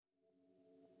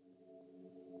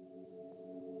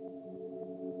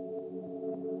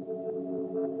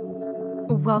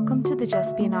Welcome to the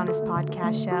Just Being Honest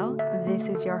podcast show. This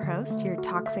is your host, your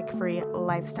toxic-free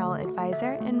lifestyle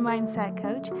advisor and mindset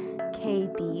coach,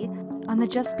 KB. On the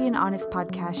Just Being Honest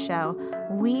podcast show,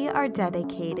 we are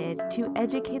dedicated to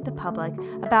educate the public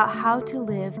about how to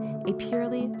live a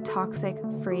purely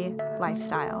toxic-free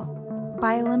lifestyle.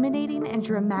 By eliminating and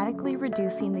dramatically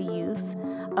reducing the use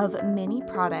of many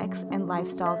products and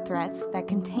lifestyle threats that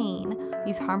contain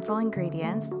these harmful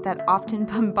ingredients that often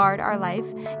bombard our life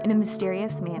in a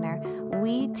mysterious manner,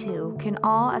 we too can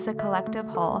all as a collective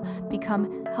whole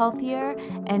become healthier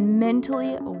and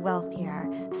mentally wealthier.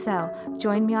 So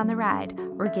join me on the ride.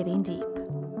 We're getting deep.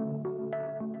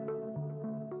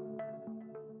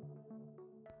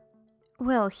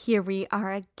 Well, here we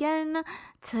are again,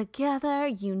 together,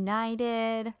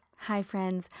 united. Hi,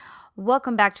 friends.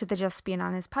 Welcome back to the Just Being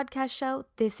Honest podcast show.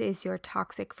 This is your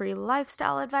toxic-free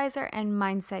lifestyle advisor and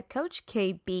mindset coach,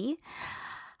 KB.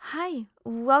 Hi,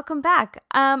 welcome back.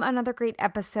 Another great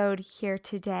episode here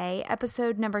today.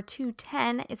 Episode number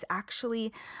 210 is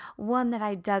actually one that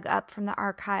I dug up from the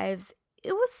archives.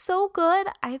 It was so good.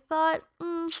 I thought,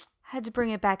 had to bring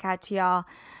it back out to y'all.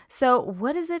 So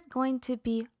what is it going to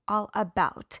be all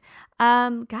about?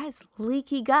 Guys,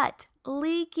 leaky gut.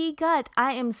 Leaky gut.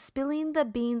 I am spilling the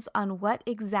beans on what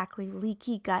exactly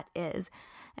leaky gut is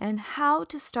and how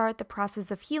to start the process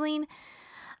of healing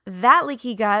that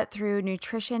leaky gut through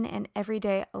nutrition and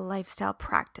everyday lifestyle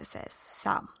practices.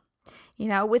 So,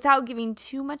 without giving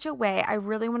too much away, I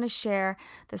really want to share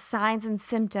the signs and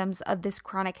symptoms of this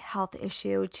chronic health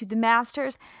issue to the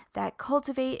masters that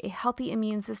cultivate a healthy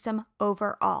immune system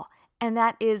overall, and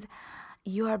that is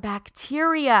your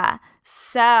bacteria.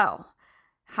 So,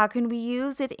 how can we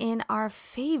use it in our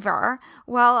favor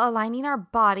while aligning our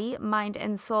body, mind,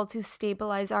 and soul to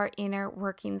stabilize our inner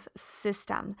workings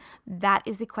system? That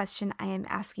is the question I am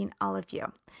asking all of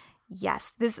you.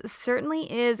 Yes, this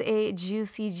certainly is a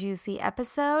juicy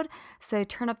episode. So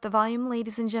turn up the volume,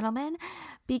 ladies and gentlemen,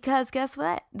 because guess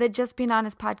what? The Just Being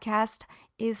Honest podcast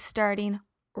is starting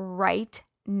right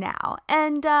now.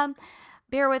 And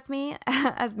bear with me,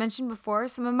 as mentioned before,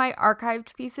 some of my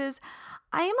archived pieces,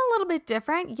 I am a little bit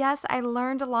different. Yes, I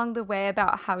learned along the way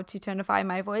about how to tonify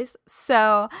my voice.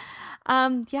 So,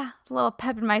 a little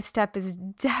pep in my step is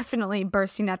definitely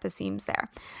bursting at the seams there.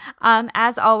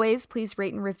 As always, please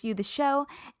rate and review the show,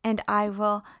 and I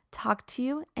will talk to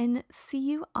you and see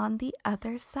you on the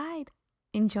other side.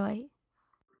 Enjoy.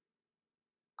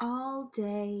 All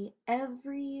day,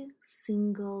 every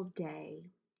single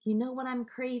day. You know what I'm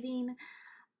craving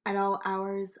at all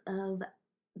hours of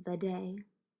the day?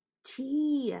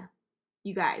 Tea.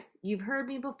 You guys, you've heard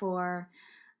me before.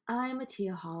 I'm a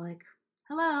teaaholic.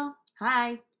 Hello.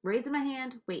 Hi. Raising my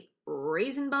hand. Wait,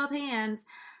 raising both hands.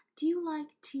 Do you like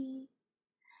tea?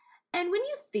 And when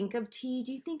you think of tea,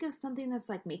 do you think of something that's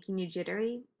like making you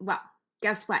jittery? Well,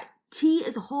 guess what? Tea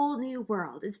is a whole new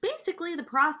world. It's basically the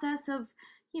process of,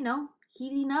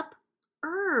 heating up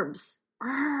herbs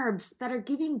that are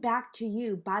giving back to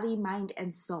you body, mind,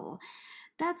 and soul.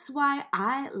 That's why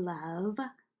I love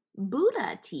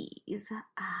Buddha teas.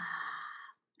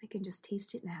 I can just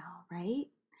taste it now, right?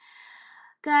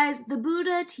 Guys, the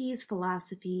Buddha tea's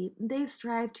philosophy, they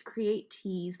strive to create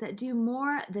teas that do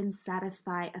more than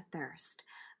satisfy a thirst.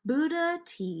 Buddha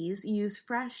teas use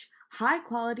fresh,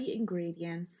 high-quality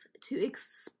ingredients to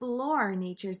explore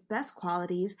nature's best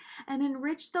qualities and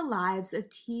enrich the lives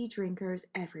of tea drinkers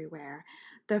everywhere.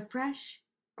 The fresh,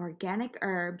 organic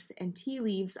herbs and tea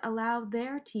leaves allow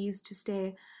their teas to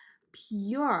stay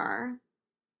pure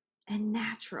and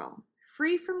natural,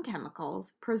 free from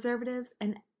chemicals, preservatives,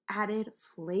 and added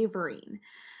flavoring.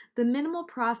 The minimal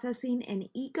processing and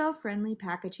eco-friendly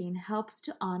packaging helps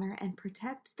to honor and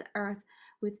protect the earth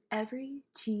with every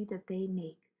tea that they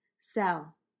make.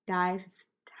 So, guys, it's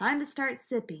time to start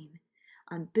sipping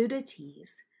on Buddha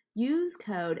teas. Use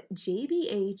code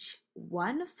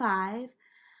JBH15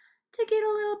 to get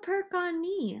a little perk on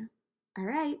me. All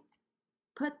right,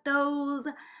 put those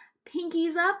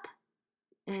pinkies up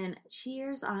and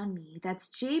cheers on me. That's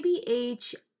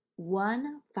JBH15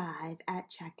 at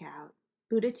checkout.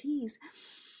 Buddha teas.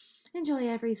 Enjoy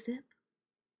every sip.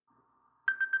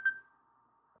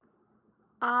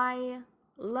 I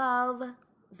love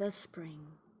the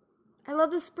spring. I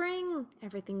love the spring.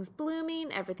 Everything's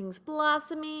blooming, everything's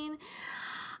blossoming.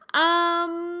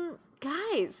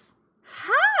 Guys,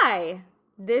 hi.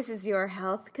 This is your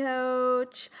health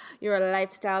coach, your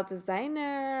lifestyle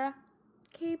designer,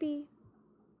 KB.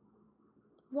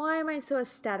 Why am I so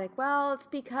ecstatic? Well, it's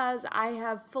because I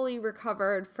have fully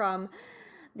recovered from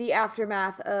the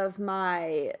aftermath of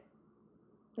my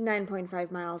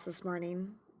 9.5 miles this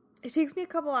morning. it takes me a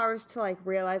couple hours to like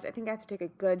realize I think I have to take a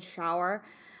good shower.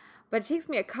 But it takes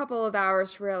me a couple of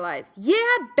hours to realize,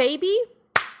 yeah, baby,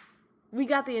 we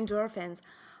got the endorphins.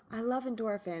 I love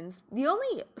endorphins. The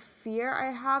only fear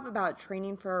I have about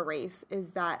training for a race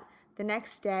is that the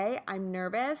next day I'm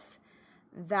nervous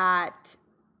that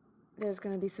there's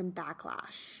going to be some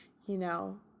backlash,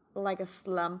 like a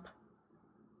slump,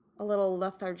 a little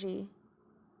lethargy.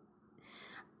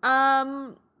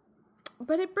 But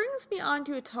it brings me on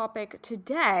to a topic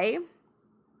today.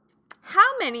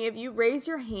 How many of you, raise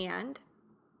your hand?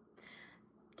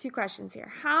 2 questions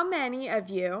here. How many of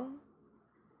you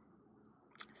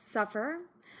suffer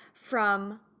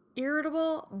from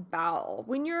irritable bowel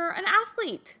when you're an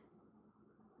athlete?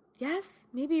 Yes,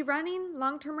 maybe running,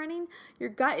 long-term running. Your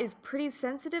gut is pretty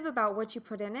sensitive about what you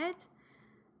put in it.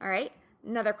 All right,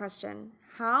 another question.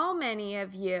 How many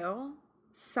of you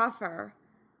suffer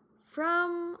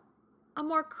from a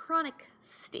more chronic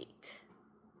state?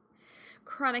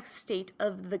 Chronic state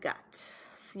of the gut.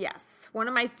 Yes, one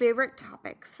of my favorite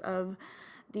topics of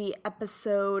the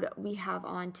episode we have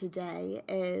on today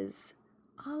is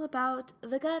all about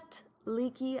the gut,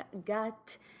 leaky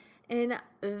gut, and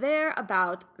they're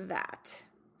about that.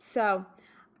 So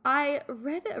I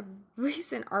read a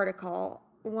recent article,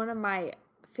 one of my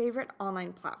favorite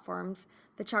online platforms,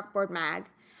 the Chalkboard Mag,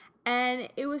 and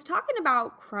it was talking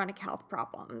about chronic health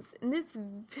problems. And this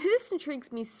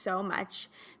intrigues me so much.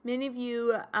 Many of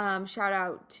you, shout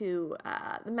out to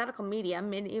the medical media.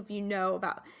 Many of you know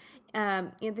about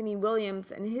Anthony Williams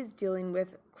and his dealing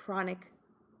with chronic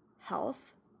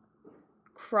health,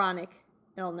 chronic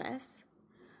illness.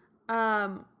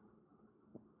 But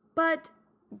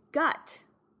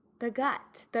the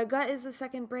gut is the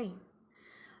second brain.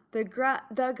 The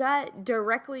gut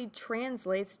directly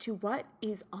translates to what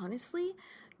is honestly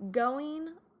going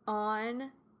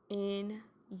on in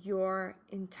your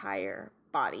entire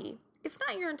body, if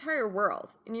not your entire world,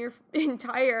 in your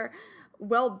entire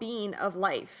well-being of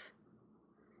life.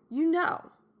 You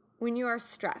know when you are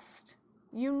stressed.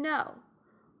 You know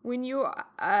when you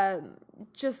are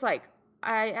just like,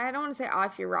 I don't want to say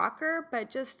off your rocker, but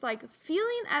just like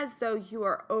feeling as though you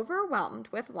are overwhelmed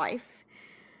with life,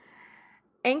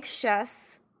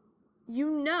 anxious.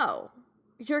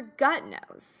 Your gut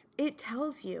knows. It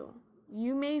tells you.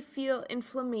 You may feel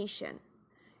inflammation.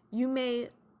 You may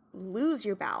lose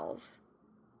your bowels.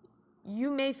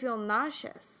 You may feel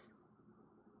nauseous.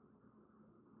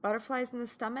 Butterflies in the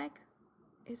stomach,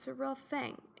 it's a real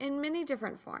thing in many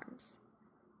different forms.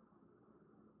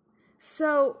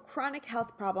 So chronic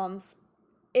health problems,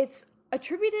 it's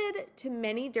attributed to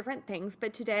many different things,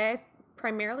 but today I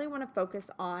primarily want to focus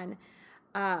on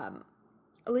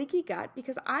leaky gut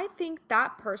because I think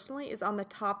that personally is on the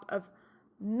top of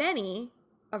many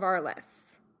of our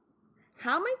lists.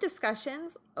 How many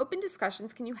open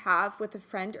discussions can you have with a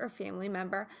friend or family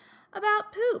member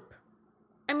about poop?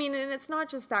 I mean, and it's not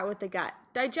just that with the gut.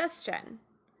 Digestion.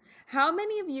 How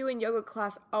many of you in yoga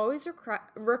class always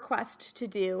request to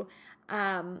do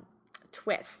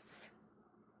twists?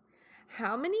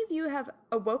 How many of you have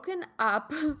woken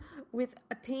up with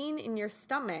a pain in your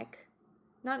stomach,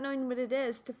 not knowing what it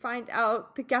is, to find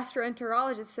out the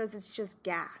gastroenterologist says it's just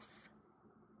gas?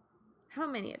 How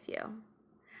many of you?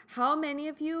 How many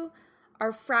of you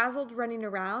are frazzled running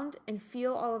around and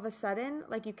feel all of a sudden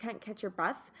like you can't catch your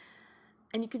breath?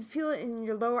 And you can feel it in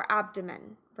your lower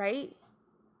abdomen, right?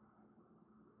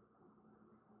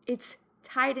 It's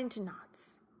tied into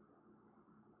knots,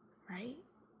 right?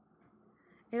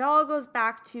 It all goes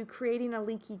back to creating a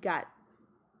leaky gut.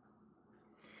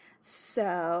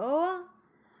 So,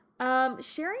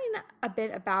 sharing a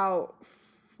bit about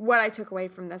what I took away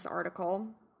from this article,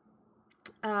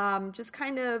 just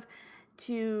kind of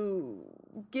to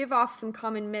give off some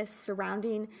common myths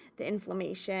surrounding the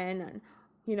inflammation and,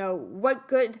 what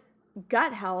good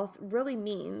gut health really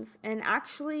means and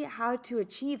actually how to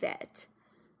achieve it.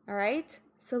 All right?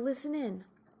 So listen in.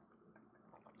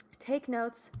 Take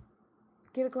notes.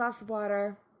 Get a glass of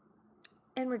water.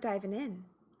 And we're diving in.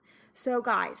 So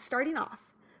guys, starting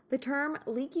off, the term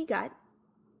leaky gut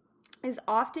is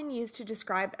often used to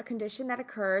describe a condition that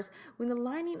occurs when the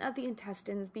lining of the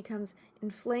intestines becomes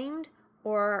inflamed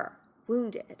or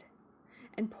wounded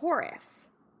and porous.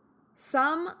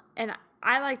 And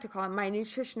I like to call it, my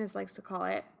nutritionist likes to call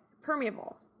it,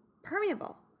 permeable.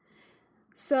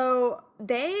 So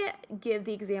they give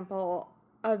the example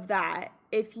of that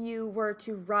if you were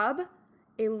to rub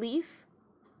a leaf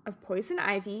of poison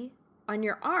ivy on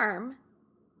your arm,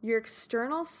 your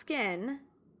external skin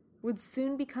would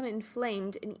soon become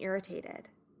inflamed and irritated.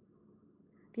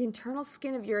 The internal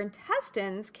skin of your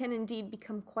intestines can indeed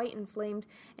become quite inflamed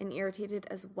and irritated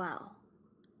as well.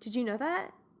 Did you know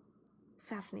that?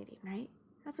 Fascinating, right?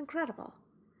 That's incredible.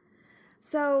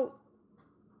 So,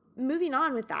 moving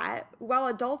on with that, while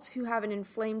adults who have an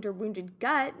inflamed or wounded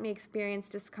gut may experience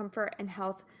discomfort and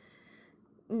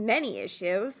many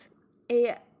issues,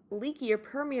 a leaky or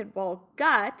permeable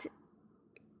gut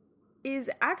is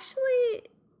actually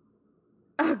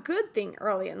a good thing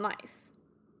early in life.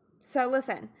 So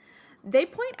listen, they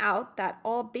point out that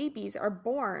all babies are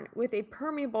born with a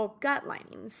permeable gut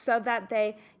lining so that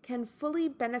they can fully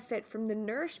benefit from the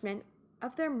nourishment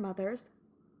of their mother's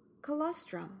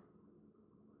colostrum.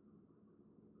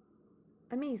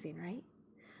 Amazing, right?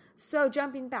 So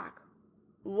jumping back,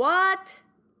 what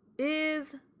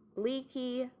is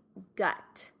leaky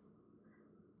gut?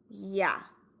 Yeah,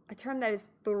 a term that is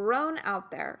thrown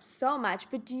out there so much,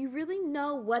 but do you really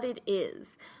know what it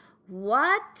is?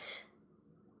 What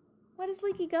is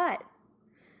leaky gut?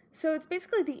 So it's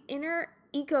basically the inner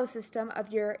ecosystem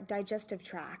of your digestive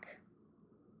tract.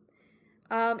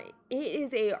 It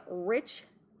is a rich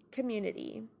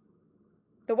community,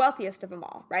 the wealthiest of them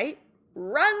all, right?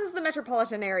 Runs the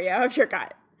metropolitan area of your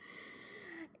gut.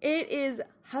 It is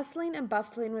hustling and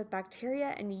bustling with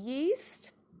bacteria and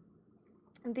yeast.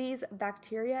 These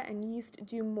bacteria and yeast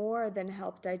do more than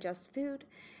help digest food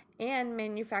and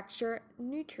manufacture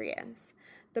nutrients.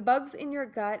 The bugs in your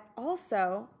gut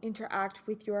also interact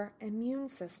with your immune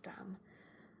system.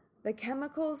 The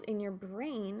chemicals in your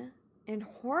brain and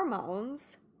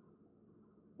hormones.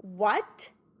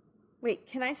 What? Wait,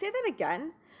 can I say that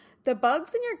again? The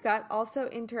bugs in your gut also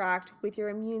interact with your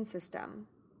immune system,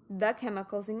 the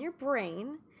chemicals in your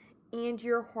brain, and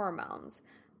your hormones.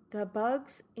 The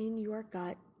bugs in your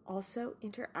gut also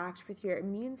interact with your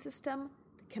immune system,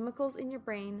 the chemicals in your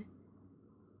brain,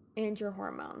 and your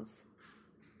hormones.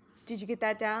 Did you get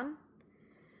that down?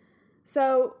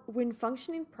 So, when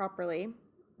functioning properly,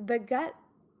 the gut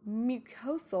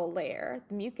mucosal layer,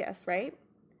 the mucus, right,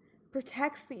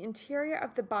 protects the interior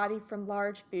of the body from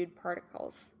large food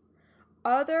particles,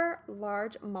 other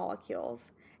large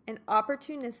molecules, and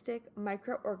opportunistic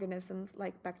microorganisms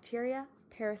like bacteria,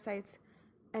 parasites,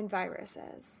 and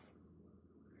viruses.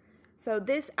 So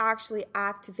this actually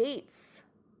activates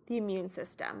the immune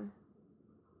system.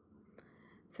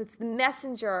 So it's the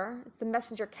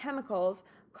messenger chemicals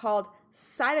called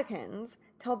cytokines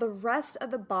tell the rest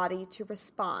of the body to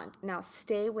respond. Now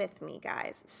stay with me,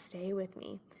 guys, stay with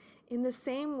me. In the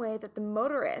same way that the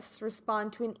motorists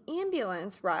respond to an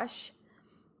ambulance rush,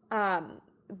 an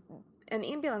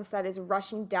ambulance that is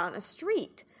rushing down a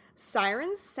street,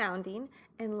 sirens sounding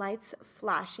and lights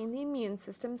flashing, the immune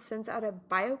system sends out a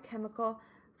biochemical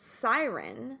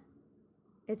siren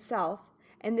itself,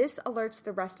 and this alerts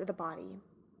the rest of the body.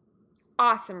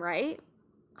 Awesome, right?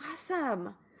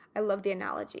 Awesome. I love the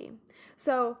analogy.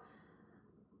 So,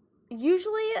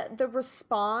 usually the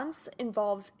response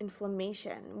involves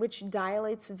inflammation, which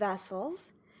dilates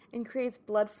vessels and creates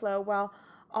blood flow while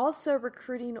also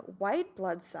recruiting white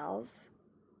blood cells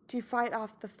to fight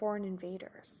off the foreign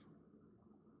invaders.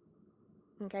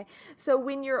 Okay, so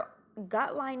when your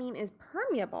gut lining is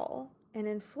permeable and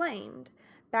inflamed,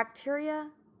 bacteria,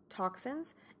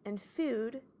 toxins, and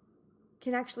food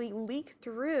can actually leak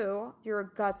through your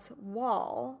gut's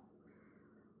wall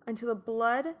into the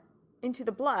blood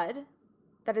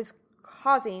that is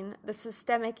causing the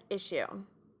systemic issue.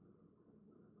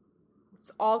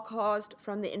 It's all caused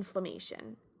from the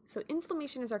inflammation. So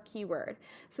inflammation is our key word.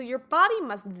 So your body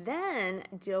must then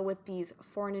deal with these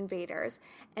foreign invaders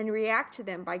and react to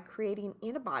them by creating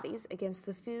antibodies against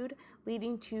the food,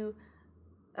 leading to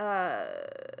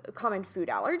common food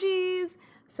allergies,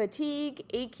 fatigue,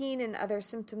 aching, and other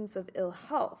symptoms of ill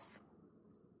health.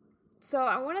 So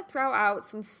I want to throw out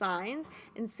some signs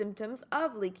and symptoms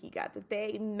of leaky gut that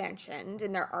they mentioned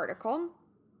in their article.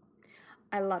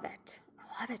 I love it.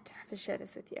 I have to share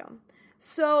this with you.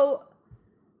 So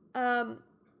I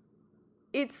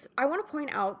want to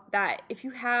point out that if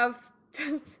you have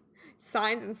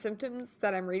signs and symptoms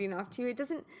that I'm reading off to you, it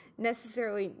doesn't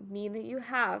necessarily mean that you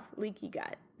have leaky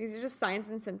gut. These are just signs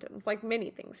and symptoms, like many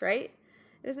things, right?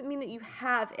 It doesn't mean that you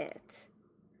have it.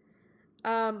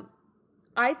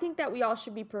 I think that we all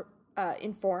should be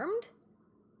informed,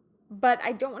 but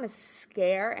I don't want to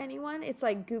scare anyone. It's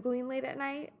like Googling late at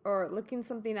night or looking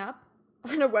something up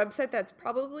on a website that's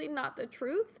probably not the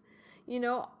truth. You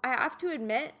know, I have to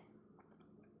admit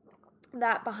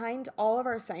that behind all of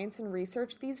our science and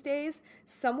research these days,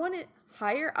 someone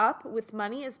higher up with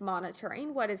money is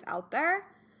monitoring what is out there.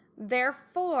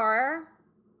 Therefore,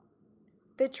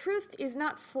 the truth is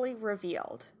not fully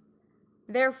revealed.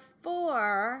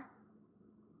 Therefore,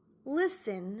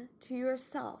 Listen to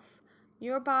yourself.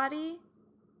 Your body,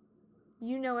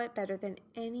 you know it better than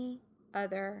any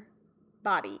other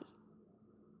body.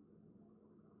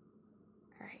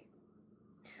 All right.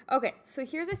 Okay, so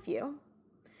here's a few.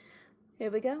 Here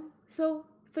we go. So,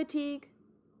 fatigue,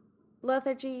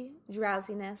 lethargy,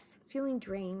 drowsiness, feeling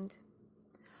drained,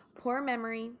 poor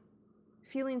memory,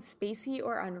 feeling spacey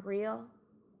or unreal.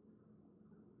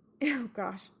 Oh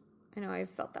gosh, I know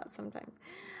I've felt that sometimes.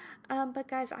 But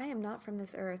guys, I am not from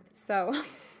this earth, so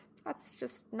that's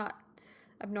just not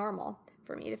abnormal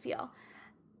for me to feel.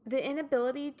 The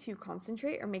inability to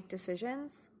concentrate or make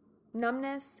decisions,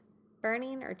 numbness,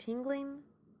 burning or tingling,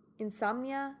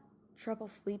 insomnia, trouble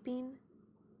sleeping,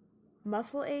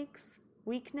 muscle aches,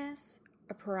 weakness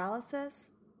or paralysis,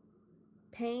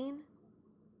 pain,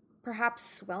 perhaps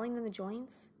swelling in the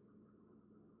joints,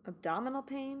 abdominal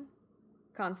pain,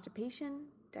 constipation,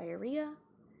 diarrhea,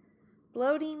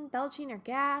 bloating, belching or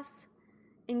gas,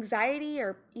 anxiety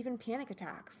or even panic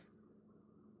attacks,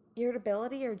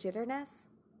 irritability or jitterness,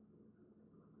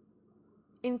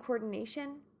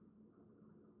 incoordination,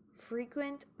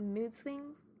 frequent mood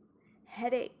swings,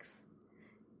 headaches,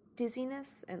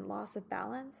 dizziness and loss of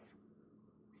balance,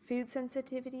 food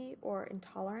sensitivity or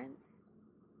intolerance,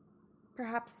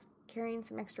 perhaps carrying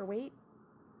some extra weight.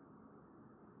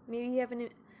 Maybe you have a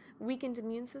weakened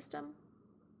immune system.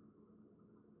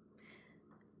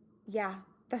 Yeah,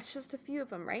 that's just a few of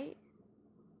them, right?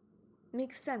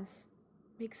 Makes sense.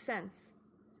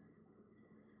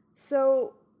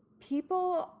 So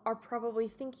people are probably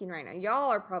thinking right now, y'all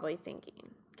are probably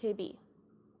thinking, KB,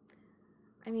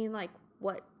 I mean, like,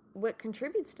 what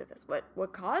contributes to this?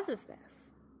 What causes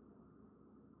this?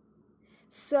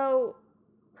 So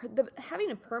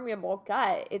having a permeable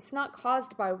gut, it's not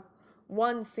caused by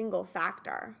one single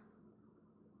factor.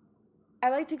 I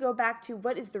like to go back to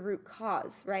what is the root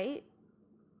cause, right?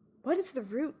 What is the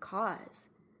root cause?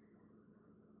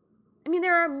 I mean,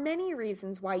 there are many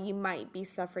reasons why you might be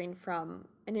suffering from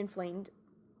an inflamed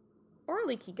or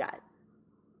leaky gut.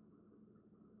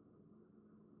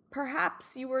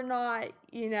 Perhaps you were not,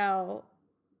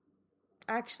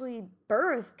 actually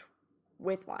birthed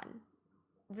with one.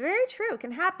 It's very true. It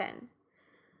can happen.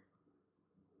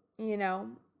 Or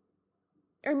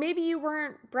maybe you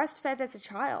weren't breastfed as a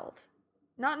child.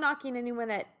 Not knocking anyone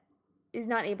that is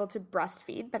not able to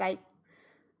breastfeed, but I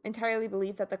entirely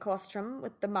believe that the colostrum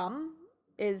with the mom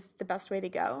is the best way to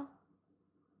go.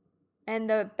 And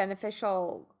the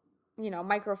beneficial,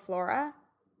 microflora,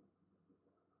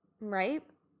 right?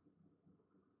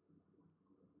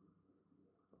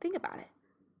 Think about it.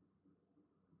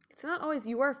 It's not always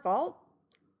your fault,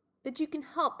 but you can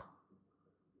help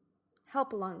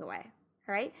along the way,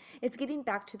 all right? It's getting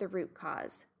back to the root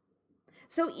cause.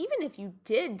 So even if you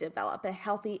did develop a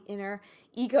healthy inner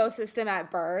ecosystem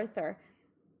at birth, or,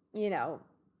 you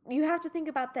have to think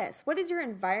about this. What is your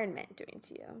environment doing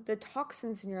to you? The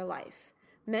toxins in your life,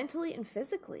 mentally and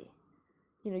physically.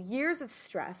 Years of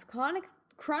stress,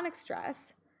 chronic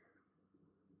stress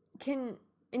can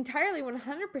entirely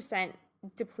 100%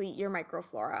 deplete your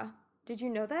microflora. Did you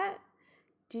know that?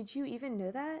 Did you even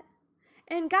know that?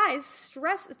 And guys,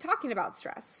 talking about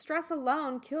stress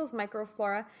alone kills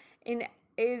microflora and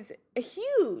is a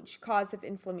huge cause of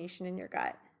inflammation in your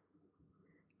gut.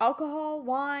 Alcohol,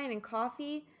 wine, and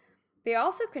coffee, they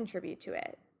also contribute to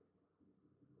it.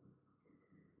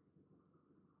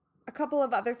 A couple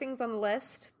of other things on the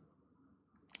list: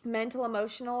 mental,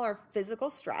 emotional, or physical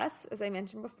stress, as I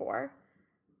mentioned before.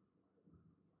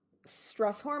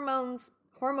 Stress hormones,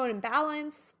 hormone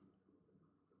imbalance,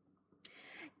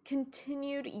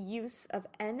 continued use of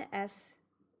NSAIDs,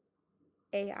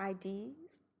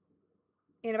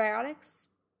 antibiotics,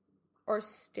 or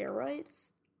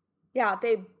steroids. Yeah,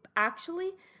 they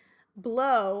actually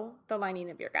blow the lining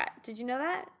of your gut. Did you know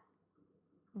that?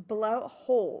 Blow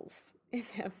holes in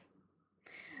them.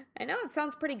 I know it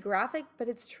sounds pretty graphic, but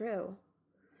it's true.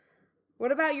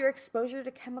 What about your exposure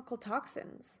to chemical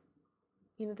toxins?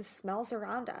 The smells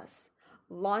around us,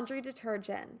 laundry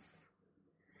detergents,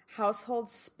 household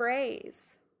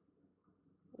sprays,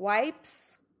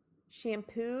 wipes,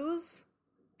 shampoos,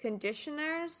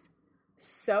 conditioners,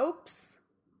 soaps,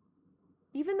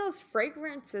 even those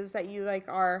fragrances that you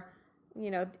are,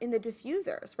 in the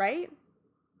diffusers, right?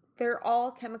 They're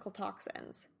all chemical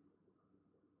toxins.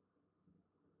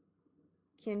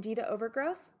 Candida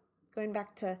overgrowth, going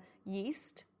back to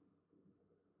yeast.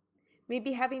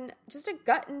 Maybe having just a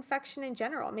gut infection in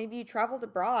general. Maybe you traveled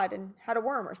abroad and had a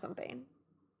worm or something.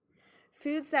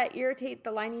 Foods that irritate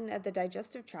the lining of the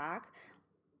digestive tract,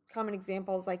 common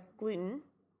examples like gluten,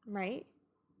 right?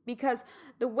 Because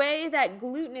the way that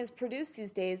gluten is produced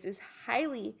these days is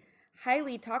highly,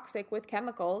 highly toxic with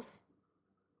chemicals.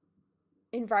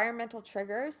 Environmental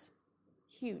triggers,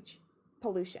 huge.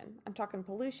 Pollution. I'm talking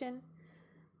pollution.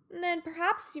 And then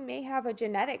perhaps you may have a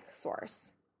genetic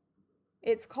source.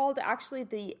 It's called actually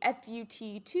the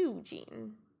FUT2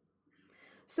 gene.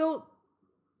 So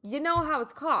you know how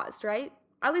it's caused, right?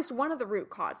 At least one of the root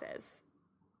causes.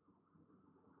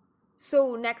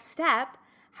 So next step,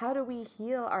 how do we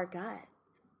heal our gut?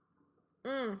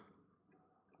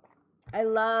 I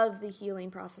love the healing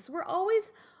process. We're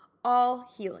always all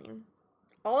healing.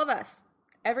 All of us.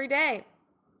 Every day.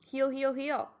 Heal, heal,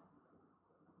 heal.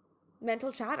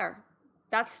 Mental chatter.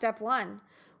 That's step one.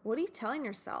 What are you telling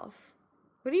yourself?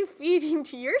 What are you feeding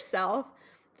to yourself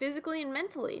physically and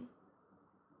mentally?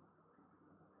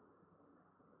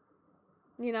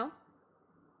 You know?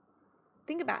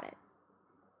 Think about it.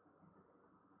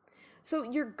 So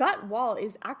your gut wall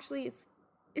is actually,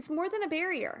 it's more than a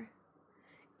barrier.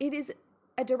 It is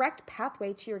a direct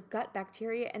pathway to your gut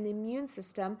bacteria and the immune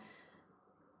system,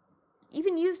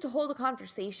 even used to hold a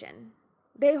conversation.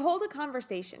 They hold a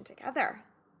conversation together.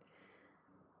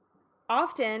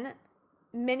 Often,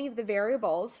 many of the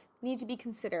variables need to be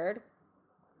considered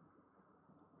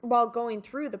while going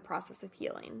through the process of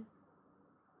healing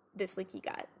this leaky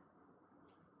gut.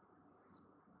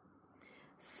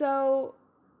 So,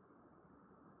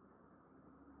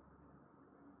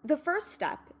 the first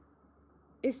step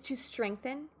is to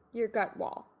strengthen your gut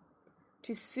wall,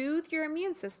 to soothe your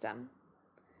immune system.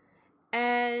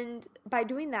 And by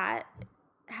doing that,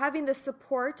 having the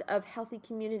support of healthy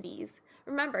communities.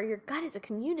 Remember, your gut is a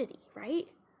community, right?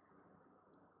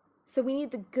 So we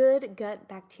need the good gut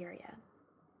bacteria.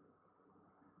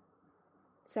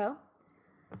 So,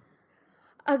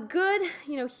 a good,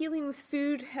 healing with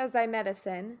food as thy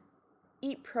medicine,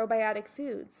 eat probiotic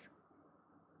foods.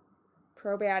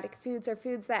 Probiotic foods are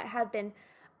foods that have been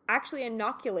actually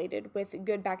inoculated with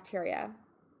good bacteria.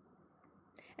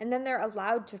 And then they're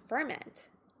allowed to ferment.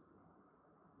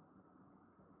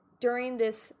 During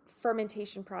this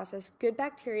fermentation process, good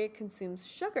bacteria consumes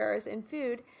sugars in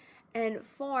food and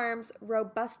forms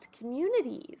robust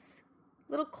communities,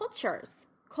 little cultures.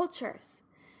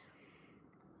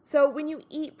 So when you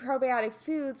eat probiotic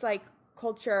foods like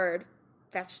cultured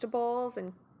vegetables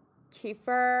and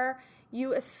kefir,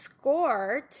 you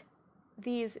escort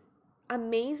these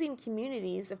amazing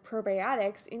communities of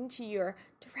probiotics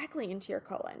directly into your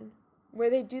colon, where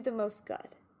they do the most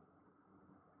good.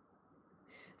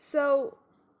 So,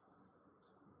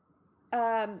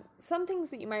 some things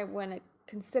that you might want to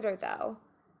consider, though,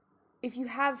 if you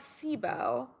have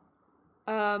SIBO,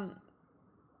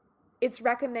 it's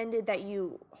recommended that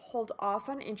you hold off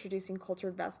on introducing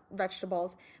cultured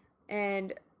vegetables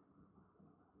and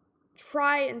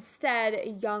try instead a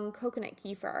young coconut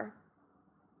kefir.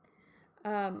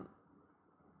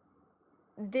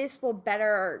 This will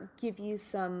better give you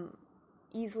some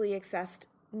easily accessed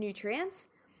nutrients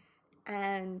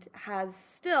and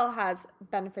still has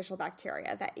beneficial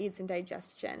bacteria that aids in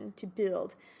digestion to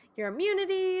build your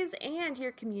immunities and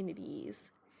your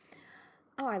communities.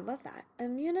 Oh, I love that.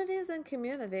 Immunities and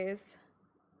communities.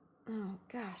 Oh,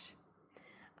 gosh.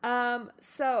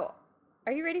 So,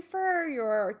 are you ready for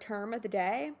your term of the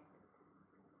day?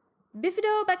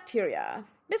 Bifidobacteria.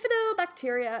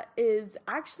 Bifidobacteria is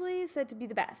actually said to be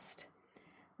the best.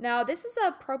 Now, this is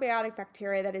a probiotic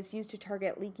bacteria that is used to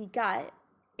target leaky gut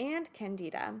and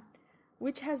candida,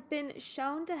 which has been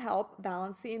shown to help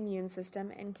balance the immune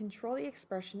system and control the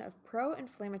expression of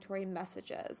pro-inflammatory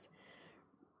messages.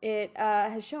 It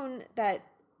has shown that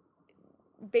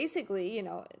basically, it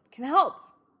can help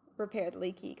repair the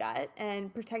leaky gut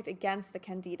and protect against the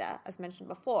candida, as mentioned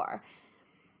before.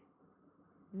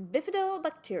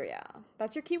 Bifidobacteria.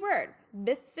 That's your key word.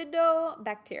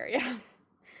 Bifidobacteria.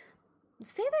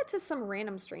 Say that to some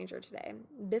random stranger today.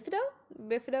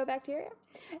 Bifidobacteria?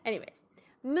 Anyways,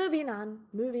 moving on.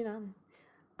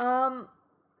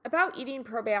 About eating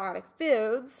probiotic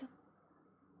foods.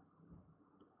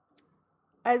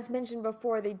 As mentioned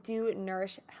before, they do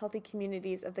nourish healthy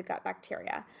communities of the gut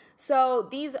bacteria. So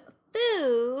these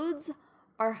foods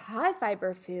are high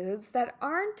fiber foods that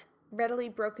aren't readily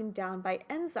broken down by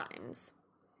enzymes,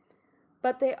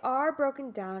 but they are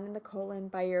broken down in the colon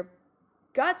by your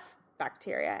gut's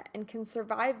bacteria and can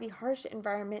survive the harsh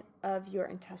environment of your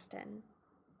intestine.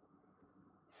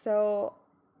 So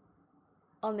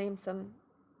I'll name some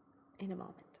in a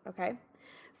moment, okay?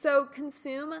 So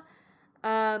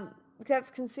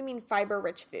that's consuming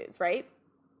fiber-rich foods, right?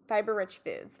 Fiber-rich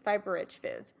foods.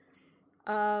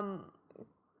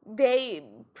 They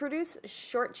produce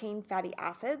short-chain fatty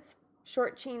acids.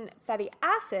 Short-chain fatty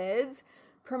acids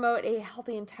promote a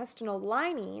healthy intestinal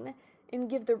lining and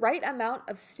give the right amount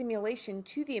of stimulation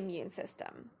to the immune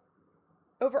system.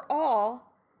 Overall,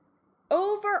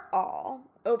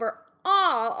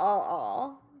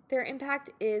 their impact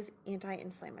is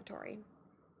anti-inflammatory.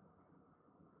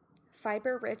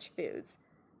 Fiber-rich foods,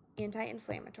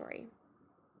 anti-inflammatory.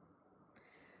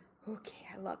 Okay,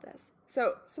 I love this.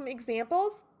 So some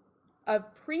examples of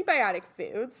prebiotic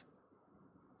foods,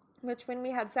 which when we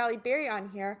had Sally Berry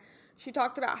on here, she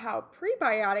talked about how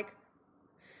prebiotic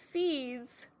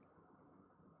feeds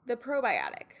the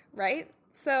probiotic, right?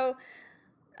 So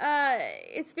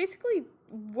it's basically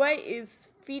what is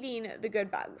feeding the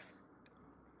good bugs.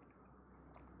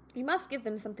 You must give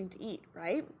them something to eat,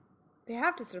 right? They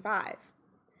have to survive.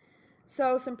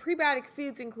 So some prebiotic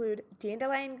foods include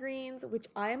dandelion greens, which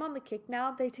I am on the kick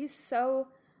now. They taste so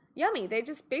yummy. They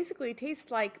just basically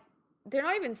taste like, they're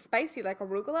not even spicy like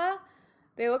arugula.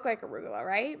 They look like arugula,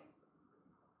 right?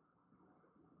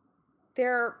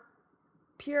 They're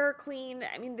pure, clean.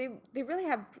 I mean, they really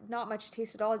have not much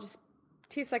taste at all. It just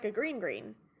tastes like a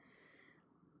green.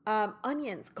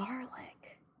 Onions,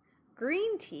 garlic,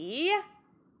 green tea.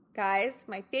 Guys,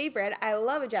 my favorite. I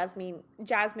love a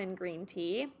jasmine green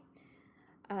tea.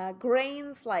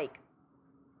 Grains like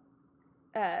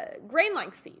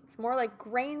grain-like seeds, more like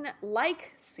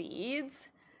grain-like seeds.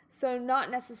 So not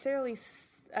necessarily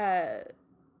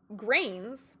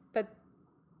grains, but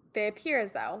they appear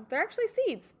as though they're actually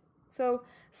seeds. So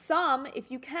some, if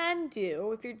your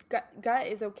gut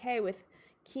is okay with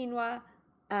quinoa,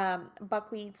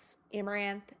 buckwheats,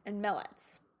 amaranth, and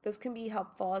millets, those can be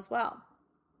helpful as well.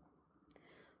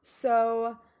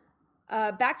 So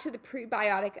back to the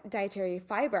prebiotic dietary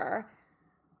fiber,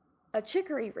 a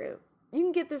chicory root. You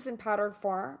can get this in powdered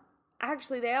form.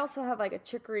 Actually, they also have like a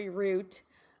chicory root.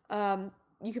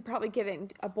 You could probably get it in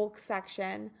a bulk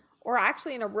section or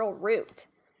actually in a real root.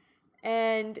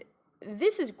 And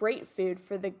this is great food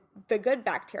for the good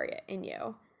bacteria in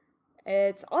you.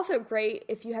 It's also great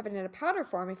if you have it in a powder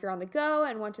form, if you're on the go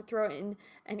and want to throw it in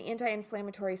an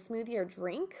anti-inflammatory smoothie or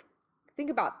drink. Think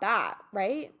about that,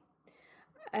 right?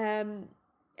 And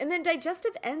then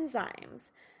digestive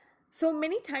enzymes. So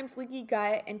many times leaky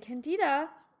gut and candida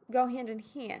go hand in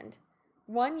hand.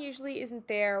 One usually isn't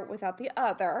there without the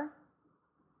other.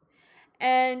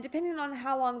 And depending on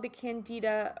how long the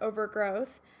candida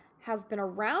overgrowth has been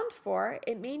around for,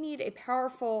 it may need a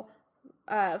powerful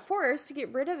force to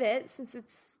get rid of it since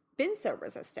it's been so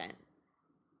resistant.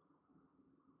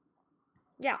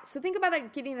 Yeah, so think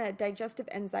about getting a digestive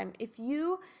enzyme. If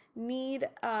you need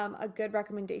a good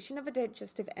recommendation of a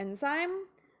digestive enzyme,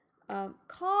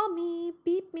 call me,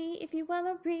 beep me if you want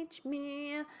to reach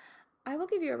me. I will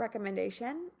give you a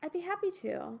recommendation. I'd be happy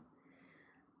to.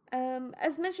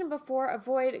 As mentioned before,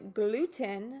 avoid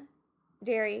gluten,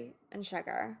 dairy, and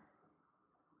sugar.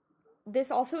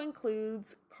 This also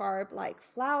includes carb-like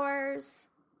flours.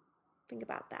 Think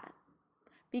about that.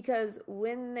 Because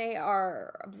when they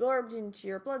are absorbed into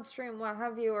your bloodstream, what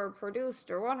have you, or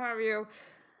produced, or what have you,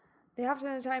 they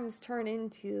oftentimes turn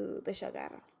into the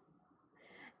sugar.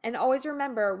 And always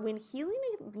remember, when healing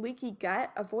a leaky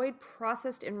gut, avoid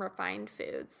processed and refined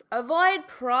foods. Avoid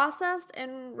processed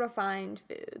and refined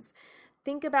foods.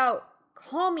 Think about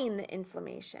calming the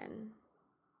inflammation.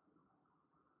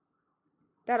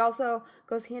 That also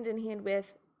goes hand in hand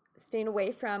with staying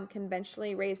away from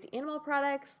conventionally raised animal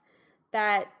products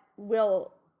that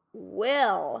will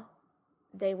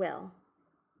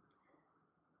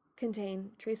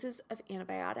contain traces of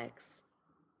antibiotics.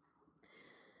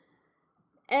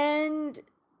 And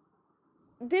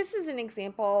this is an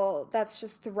example that's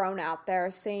just thrown out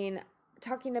there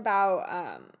talking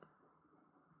about,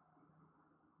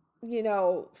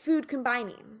 food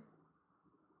combining.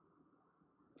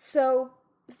 So,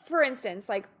 for instance,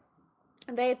 like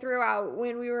they threw out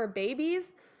when we were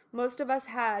babies, most of us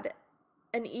had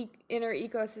an inner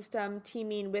ecosystem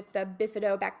teeming with the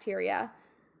bifidobacteria,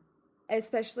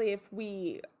 especially if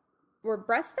we were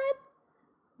breastfed.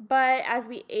 But as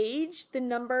we age, the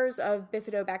numbers of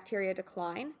bifidobacteria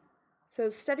decline. So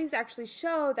studies actually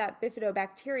show that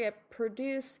bifidobacteria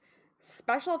produce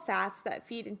special fats that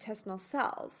feed intestinal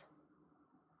cells.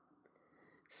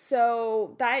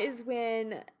 So that is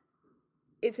when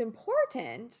it's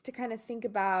important to kind of think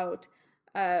about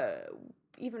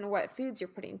even what foods you're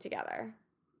putting together.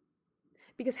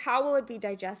 Because how will it be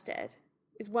digested?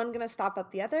 Is one going to stop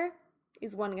up the other?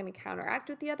 Is one going to counteract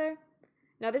with the other?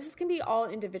 Now, this can be all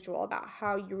individual about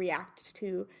how you react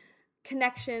to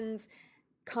connections,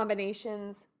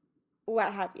 combinations,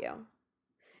 what have you.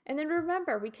 And then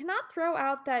remember, we cannot throw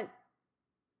out that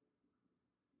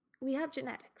we have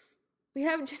genetics.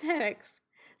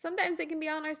 Sometimes they can be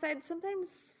on our side. Sometimes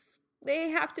They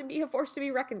have to be a force to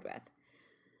be reckoned with.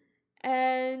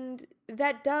 And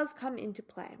that does come into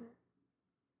play.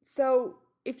 So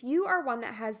if you are one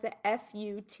that has the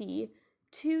FUT2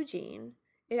 gene,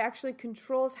 it actually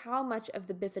controls how much of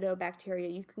the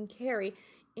bifidobacteria you can carry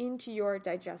into your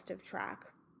digestive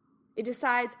tract. It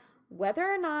decides whether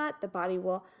or not the body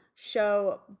will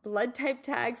show blood type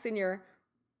tags in your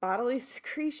bodily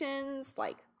secretions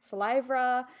like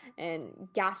saliva and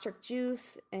gastric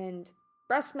juice and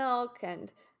breast milk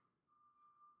and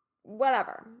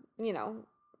whatever, in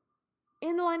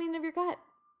the lining of your gut.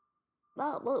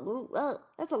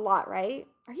 That's a lot, right?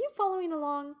 Are you following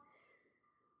along?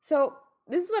 So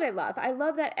this is what I love. I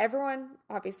love that everyone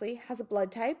obviously has a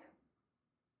blood type,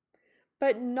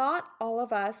 but not all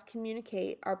of us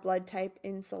communicate our blood type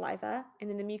in saliva and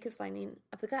in the mucus lining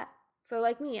of the gut. So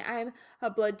like me, I'm a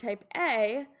blood type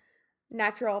A,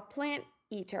 natural plant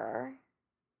eater.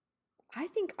 I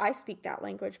think I speak that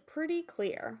language pretty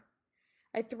clear.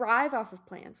 I thrive off of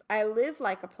plants. I live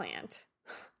like a plant.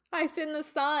 I sit in the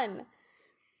sun.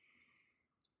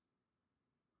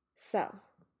 So,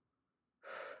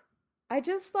 I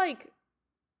think I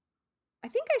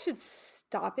should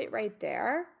stop it right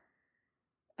there.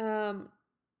 But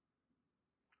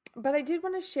I did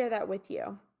want to share that with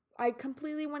you. I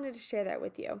completely wanted to share that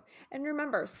with you. And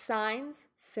remember, signs,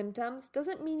 symptoms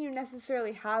doesn't mean you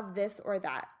necessarily have this or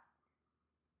that.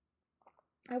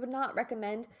 I would not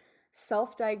recommend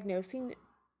self-diagnosing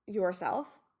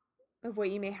yourself of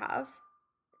what you may have.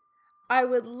 I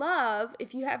would love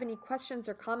if you have any questions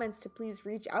or comments to please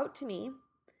reach out to me,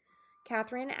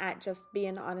 Catherine at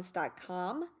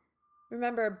justbeinghonest.com.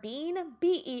 Remember, Bein,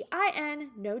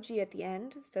 B-E-I-N, no G at the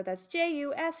end. So that's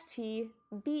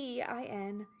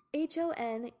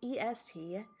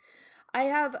JUSTBEINHONEST. I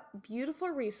have beautiful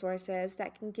resources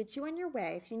that can get you on your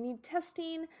way. If you need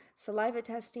testing, saliva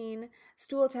testing,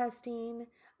 stool testing,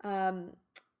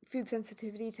 food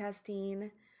sensitivity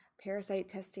testing, parasite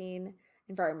testing,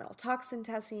 environmental toxin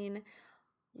testing,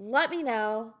 let me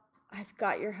know. I've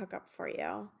got your hookup for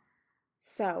you.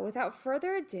 So without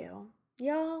further ado,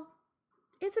 y'all,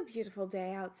 it's a beautiful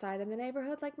day outside in the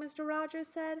neighborhood, like Mr. Rogers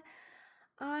said.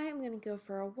 I'm going to go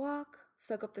for a walk,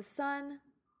 soak up the sun,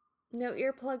 no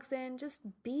earplugs in, just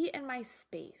be in my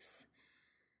space.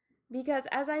 Because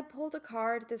as I pulled a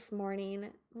card this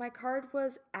morning, my card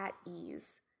was at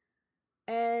ease.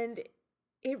 And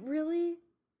it really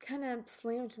kind of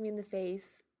slammed me in the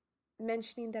face,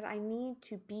 mentioning that I need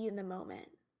to be in the moment.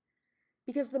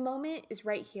 Because the moment is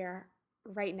right here,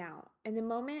 right now. And the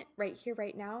moment right here,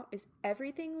 right now is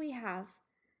everything we have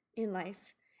in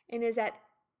life and is at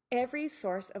every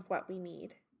source of what we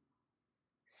need.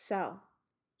 So,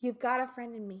 you've got a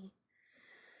friend in me.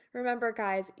 Remember,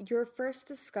 guys, your first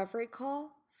discovery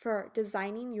call for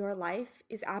designing your life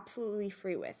is absolutely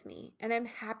free with me. And I'm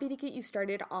happy to get you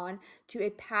started on to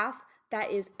a path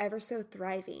that is ever so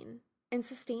thriving and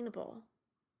sustainable.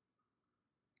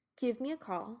 Give me a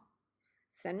call,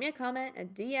 send me a comment, a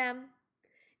DM,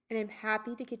 and I'm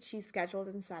happy to get you scheduled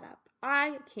and set up.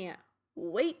 I can't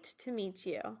wait to meet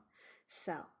you.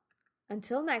 So,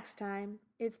 until next time,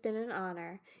 it's been an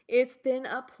honor. It's been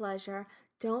a pleasure.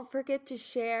 Don't forget to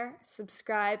share,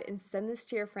 subscribe, and send this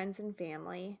to your friends and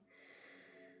family.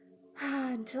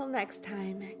 Until next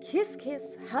time, kiss,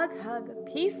 kiss, hug, hug,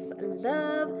 peace,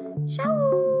 love,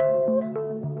 ciao!